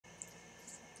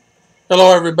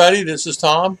Hello, everybody. This is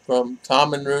Tom from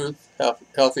Tom and Ruth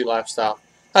Healthy Lifestyle.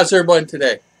 How's everyone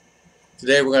today?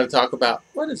 Today we're going to talk about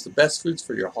what is the best foods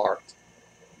for your heart.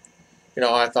 You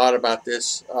know, I thought about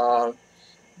this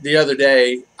the other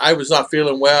day. I was not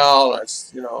feeling well.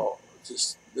 Just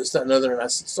this, that, and other, and I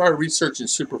started researching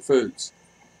superfoods.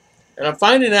 And I'm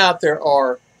finding out there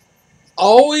are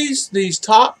always these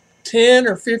top 10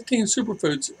 or 15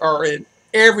 superfoods are in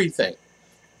everything.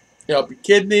 You know, your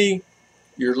kidney,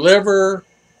 your liver,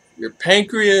 your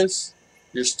pancreas,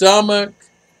 your stomach,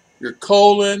 your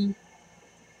colon,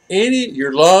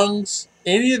 your lungs,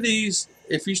 any of these.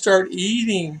 If you start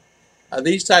eating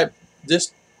these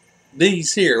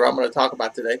here, I'm going to talk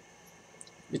about today,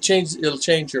 it'll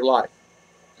change your life.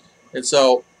 And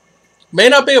so, may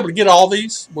not be able to get all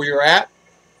these where you're at.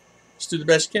 Just do the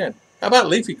best you can. How about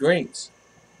leafy greens?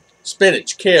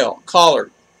 Spinach, kale,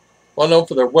 collard, well known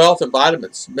for their wealth of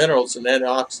vitamins, minerals, and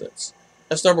antioxidants.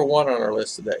 That's number one on our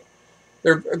list today.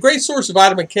 They're a great source of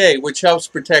vitamin K, which helps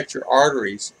protect your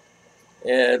arteries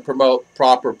and promote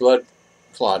proper blood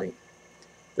clotting.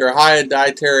 They're high in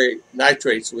dietary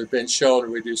nitrates, which have been shown to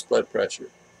reduce blood pressure.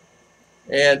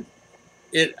 And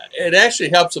it actually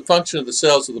helps the function of the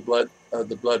cells of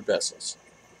the blood vessels.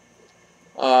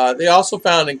 They also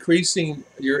found increasing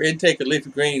your intake of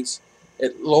leafy greens,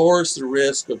 it lowers the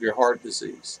risk of your heart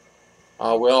disease.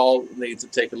 We all need to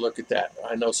take a look at that.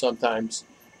 I know sometimes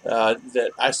that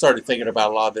I started thinking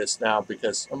about a lot of this now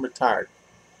because I'm retired,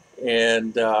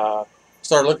 and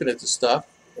started looking at the stuff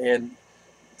and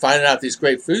finding out these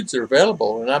great foods are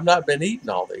available, and I've not been eating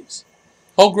all these.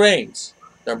 Whole grains,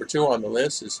 number two on the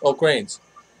list is whole grains,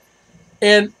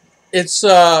 and it's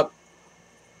the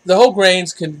whole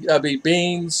grains can be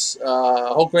beans.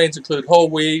 Whole grains include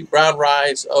whole wheat, brown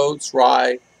rice, oats,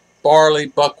 rye, barley,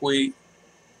 buckwheat,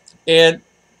 and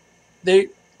they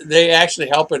actually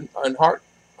help in heart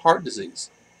disease.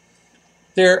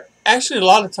 They're actually, a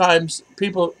lot of times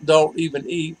people don't even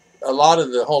eat a lot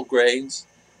of the whole grains.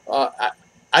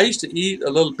 I used to eat a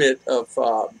little bit of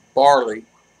barley.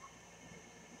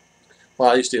 Well,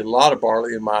 I used to eat a lot of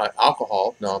barley in my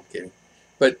alcohol. No, I'm kidding.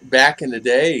 But back in the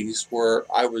days where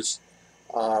I was,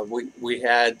 we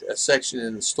had a section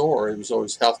in the store. It was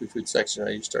always healthy food section. I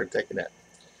used to start taking that.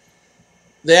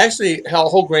 They actually, how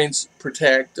whole grains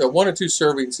protect, 1 or 2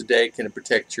 servings a day can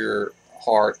protect your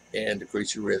heart and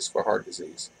decrease your risk for heart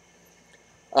disease.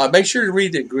 Make sure to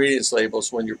read the ingredients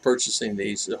labels when you're purchasing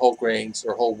these. The whole grains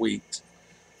or whole wheat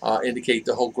indicate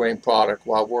the whole grain product,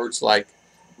 while words like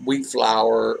wheat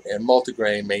flour and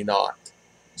multigrain may not.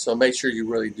 So make sure you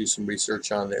really do some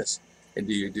research on this and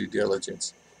do your due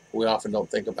diligence. We often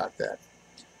don't think about that.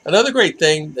 Another great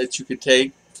thing that you could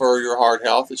take for your heart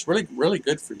health is really, really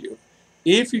good for you,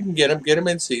 if you can get them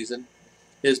in season,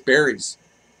 is berries.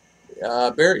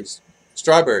 Berries,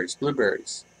 strawberries,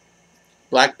 blueberries,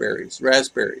 blackberries,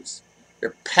 raspberries.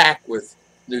 They're packed with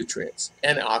nutrients,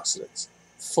 antioxidants,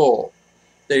 full.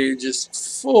 They're just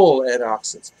full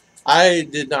antioxidants. I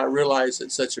did not realize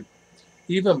that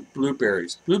even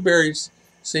blueberries. Blueberries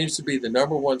seems to be the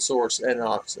 #1 source of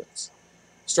antioxidants.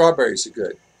 Strawberries are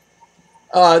good.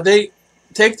 They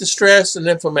take the stress and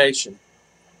inflammation,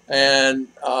 and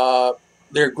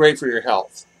they're great for your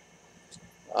health.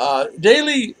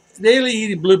 Daily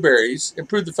eating blueberries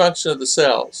improve the function of the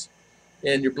cells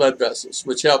in your blood vessels,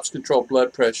 which helps control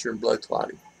blood pressure and blood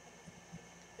clotting.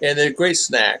 And they're a great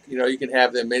snack. You know, you can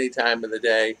have them any time of the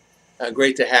day.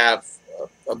 Great to have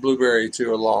a blueberry or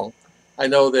two along. I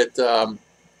know that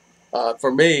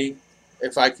for me,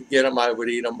 if I could get them, I would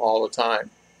eat them all the time.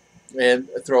 And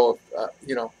throw,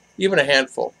 even a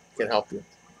handful can help you.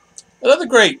 Another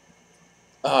great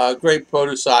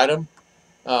produce item,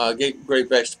 great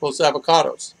vegetables,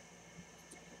 avocados.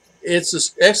 It's an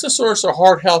excellent source of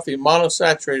heart-healthy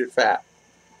monosaturated fat.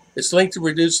 It's linked to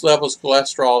reduced levels of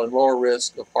cholesterol and lower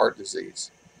risk of heart disease.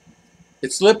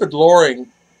 Its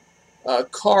lipid-lowering,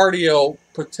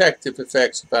 cardioprotective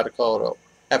effects of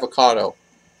avocado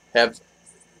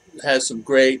has some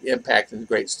great impact and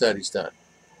great studies done.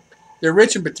 They're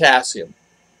rich in potassium,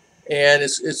 and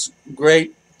it's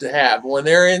great to have. When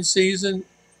they're in season,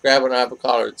 grab an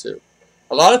avocado or two.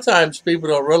 A lot of times people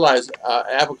don't realize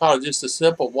avocado, just a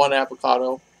simple one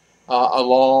avocado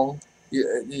along.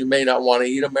 You may not want to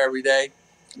eat them every day.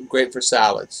 Great for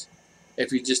salads.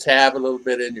 If you just have a little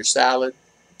bit in your salad,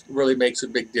 it really makes a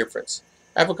big difference.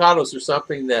 Avocados are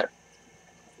something that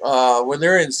when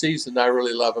they're in season, I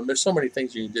really love them. There's so many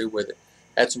things you can do with it.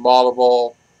 Add some olive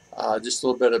oil, just a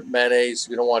little bit of mayonnaise.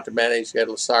 If you don't want the mayonnaise, you add a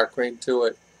little sour cream to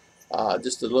it.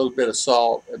 Just a little bit of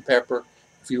salt and pepper.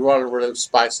 If you want to really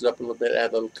spice it up a little bit,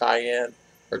 add a little cayenne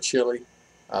or chili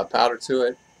powder to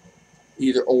it,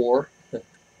 either or.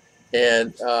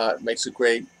 and it makes a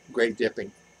great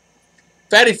dipping.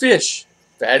 Fatty fish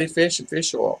and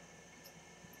fish oil.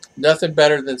 Nothing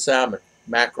better than salmon,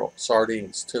 mackerel,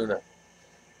 sardines, tuna.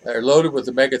 They're loaded with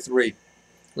omega-3,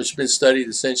 which has been studied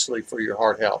essentially for your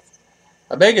heart health.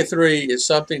 Omega-3 is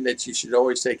something that you should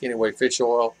always take anyway. Fish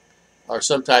oil or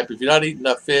some type. If you're not eating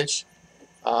enough fish,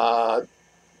 uh,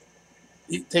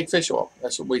 take fish oil.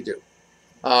 That's what we do.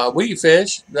 We eat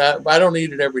fish. I don't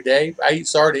eat it every day. I eat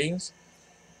sardines.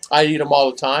 I eat them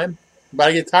all the time, but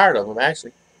I get tired of them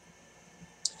actually.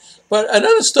 But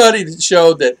another study that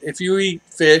showed that if you eat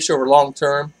fish over long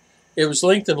term, it was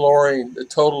linked in lowering the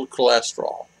total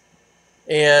cholesterol,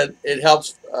 and it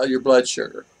helps your blood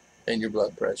sugar and your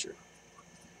blood pressure.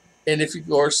 And if you, of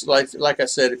course, like I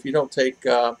said, if you don't take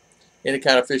any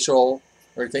kind of fish oil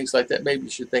or things like that, maybe you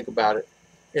should think about it.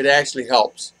 It actually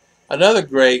helps. Another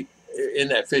great in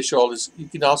that fish oil is you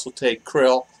can also take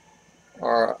krill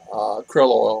or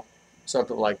krill oil,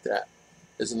 something like that,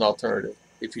 as an alternative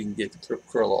if you can get the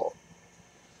krill oil.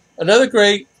 Another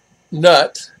great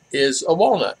nut is a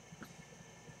walnut.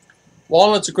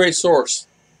 Walnut's a great source,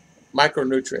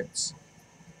 micronutrients,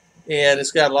 and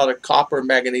it's got a lot of copper and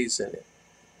manganese in it.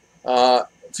 A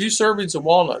few servings of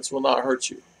walnuts will not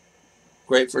hurt you.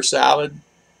 Great for salad.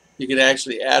 You can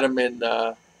actually add them in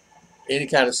any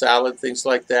kind of salad, things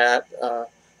like that. A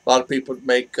lot of people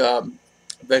make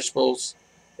vegetables,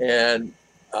 and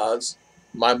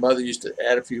my mother used to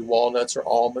add a few walnuts or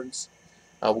almonds.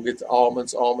 We'll get to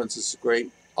almonds. Almonds is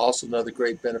also another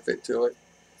great benefit to it.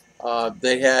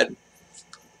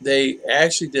 They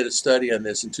actually did a study on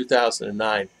this in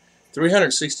 2009.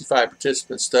 365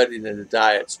 participants studied in the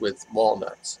diets with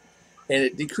walnuts, and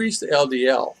it decreased the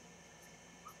LDL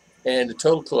and the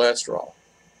total cholesterol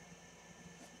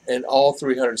in all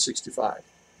 365.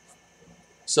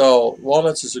 So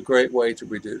walnuts is a great way to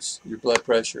reduce your blood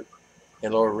pressure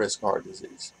and lower risk of heart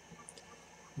disease.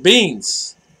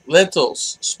 Beans,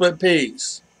 lentils, split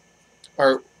peas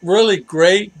are really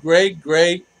great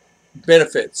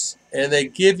benefits, and they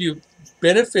give you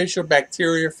beneficial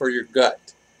bacteria for your gut.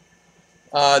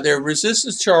 Their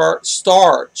resistant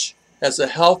starch has a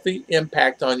healthy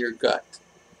impact on your gut.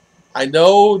 I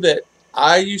know that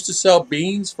I used to sell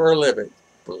beans for a living,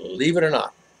 believe it or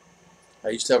not. I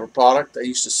used to have a product I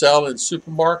used to sell in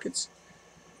supermarkets,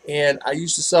 and I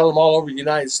used to sell them all over the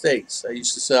United States. I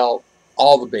used to sell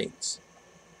all the beans.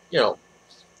 You know,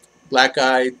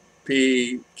 black-eyed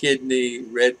pea, kidney,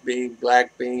 red bean,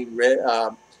 black bean,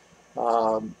 the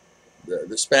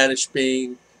Spanish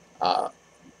bean,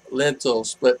 lentil,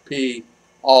 split pea,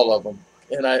 all of them.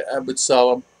 And I would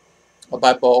sell them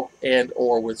by bulk and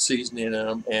or with seasoning in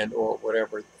them and or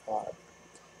whatever it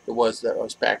was that I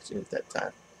was packaging at that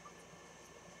time.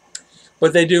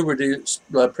 But they do reduce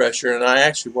blood pressure, and I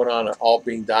actually went on an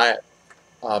all-bean diet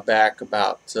back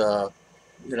about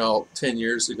 10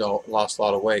 years ago. Lost a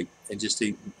lot of weight and just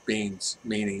eating beans,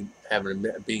 meaning having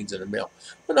beans in a meal,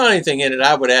 but not anything in it.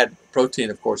 I would add protein,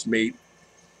 of course, meat,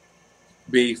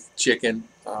 beef, chicken,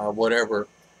 whatever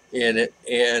in it,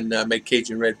 and make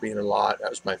Cajun red bean a lot.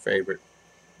 That was my favorite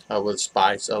with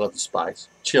spice. I love the spice,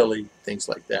 chili, things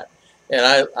like that.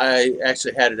 And I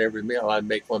actually had it every meal. I'd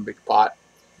make one big pot.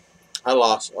 I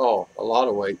lost a lot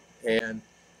of weight, and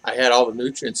I had all the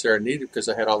nutrients there I needed because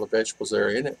I had all the vegetables there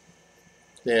in it.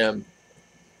 And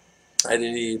I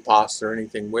didn't eat any pasta or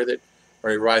anything with it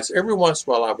or any rice. Every once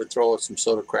in a while I would throw in some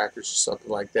soda crackers or something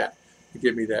like that to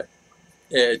give me that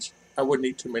edge. I wouldn't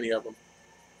eat too many of them.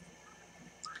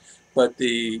 But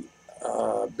the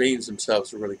beans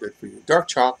themselves are really good for you. Dark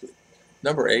chocolate,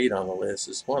 number 8 on the list,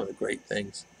 is one of the great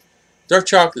things. Dark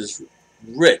chocolate is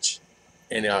rich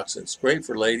antioxidants, great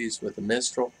for ladies with a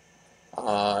menstrual.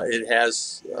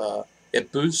 It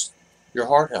boosts your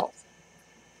heart health,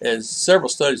 and several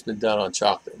studies have been done on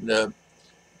chocolate.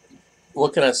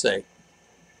 What can I say?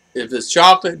 If it's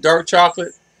chocolate, dark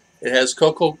chocolate, it has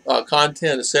cocoa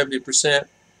content of 70%.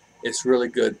 It's really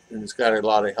good, and it's got a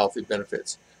lot of healthy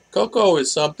benefits. Cocoa is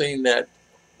something that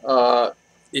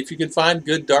if you can find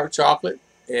good dark chocolate,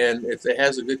 and if it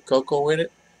has a good cocoa in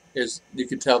it, you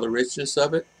can tell the richness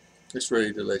of it. It's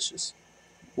really delicious.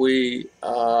 Ruth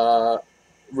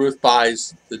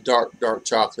buys the dark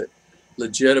chocolate,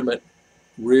 legitimate,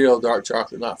 real dark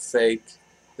chocolate, not fake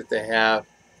that they have.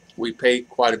 We pay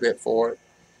quite a bit for it.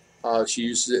 She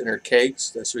uses it in her cakes.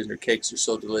 That's the reason her cakes are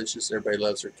so delicious. Everybody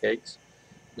loves her cakes.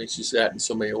 I mean, she's gotten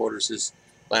so many orders this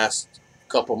last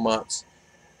couple months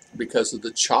because of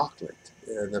the chocolate,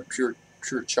 the pure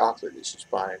chocolate that she's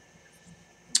buying.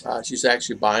 She's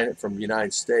actually buying it from the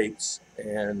United States,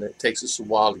 and it takes us a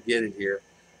while to get it here,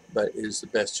 but it is the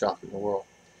best chocolate in the world.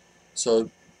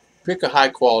 So pick a high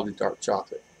quality dark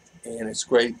chocolate. and it's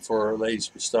great for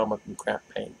ladies with stomach and cramp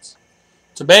pains.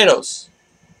 Tomatoes,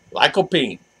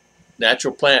 lycopene,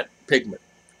 natural plant pigment.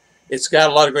 It's got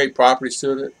a lot of great properties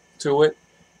to it.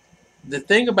 The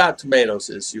thing about tomatoes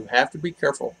is you have to be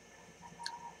careful.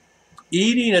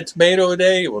 Eating a tomato a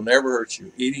day will never hurt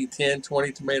you. Eating 10,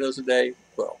 20 tomatoes a day,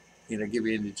 well, give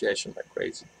you indigestion like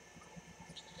crazy.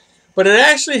 But it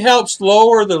actually helps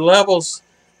lower the levels.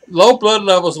 Low blood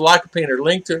levels of lycopene are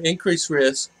linked to increased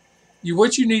risk.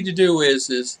 What you need to do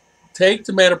is take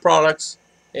tomato products,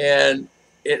 and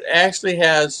it actually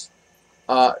has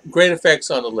great effects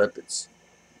on the lipids.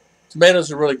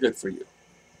 Tomatoes are really good for you.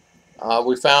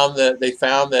 They found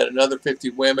that another 50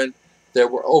 women that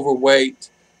were overweight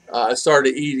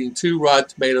started eating 2 raw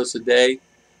tomatoes a day,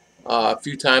 a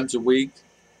few times a week,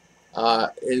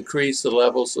 increased the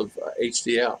levels of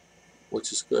HDL,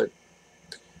 which is good.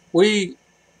 We're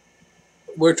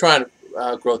trying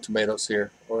to grow tomatoes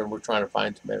here, or we're trying to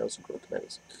find tomatoes and grow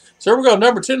tomatoes. So here we go.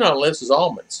 Number 10 on the list is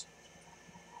almonds.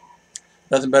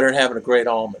 Nothing better than having a great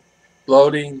almond.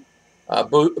 Bloating,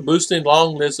 boosting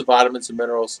long lists of vitamins and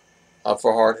minerals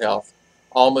for heart health.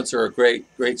 Almonds are a great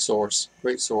source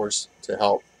to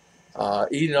help.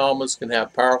 Eating almonds can have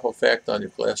a powerful effect on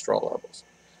your cholesterol levels.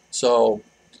 So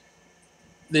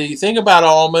the thing about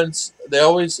almonds,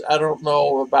 I don't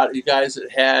know about you guys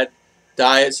that had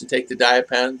diets and take the diet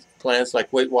plans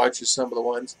like Weight Watchers, some of the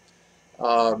ones.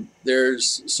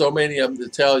 There's so many of them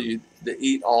that tell you to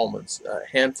eat almonds. A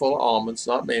handful of almonds,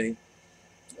 not many.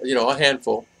 A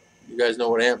handful. You guys know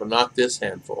what a handful, not this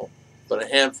handful, but a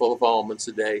handful of almonds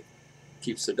a day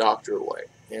keeps the doctor away.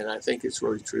 And I think it's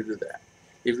really true to that.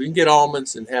 If you can get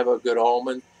almonds and have a good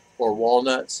almond, or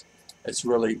walnuts, it's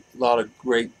really a lot of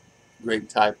great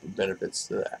type of benefits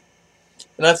to that.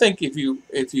 And I think if you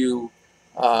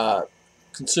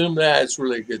consume that, it's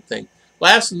really a good thing.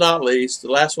 Last but not least,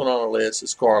 the last one on the list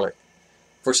is garlic.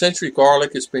 For centuries,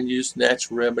 garlic has been used as a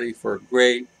natural remedy for a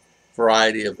great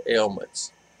variety of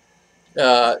ailments.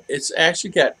 It's actually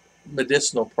got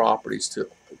medicinal properties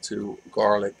to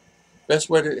garlic. Best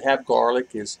way to have garlic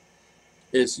is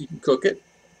you can cook it.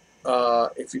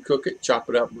 If you cook it, chop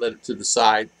it up and let it to the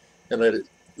side, and let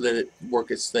it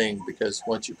work its thing. Because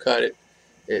once you cut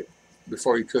it,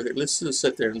 before you cook it, let's just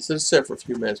sit there and let it sit for a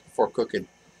few minutes before cooking.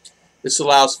 This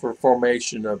allows for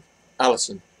formation of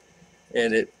allicin,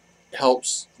 and it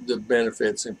helps the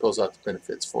benefits and pulls out the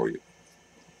benefits for you.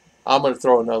 I'm going to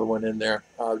throw another one in there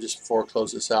just before I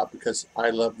close this out, because I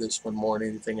love this one more than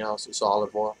anything else. It's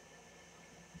olive oil.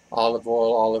 Olive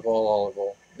oil, olive oil, olive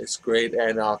oil. It's great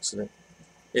antioxidant.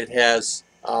 It has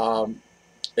a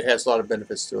lot of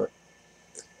benefits to it.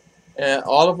 And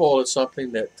olive oil is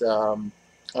something that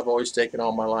I've always taken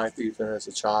all my life, even as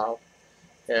a child.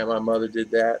 And my mother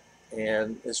did that,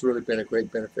 and it's really been a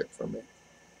great benefit for me.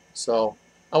 So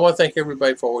I want to thank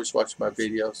everybody for always watching my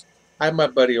videos. I have my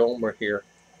buddy Omer here.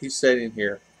 He's sitting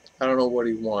here. I don't know what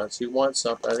he wants. He wants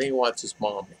something. I think he wants his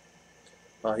mommy.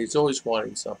 He's always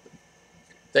wanting something.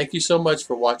 Thank you so much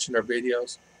for watching our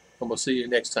videos, and we'll see you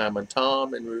next time on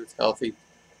Tom and Ruth Healthy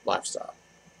Lifestyle.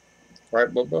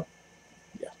 Right, Bubba?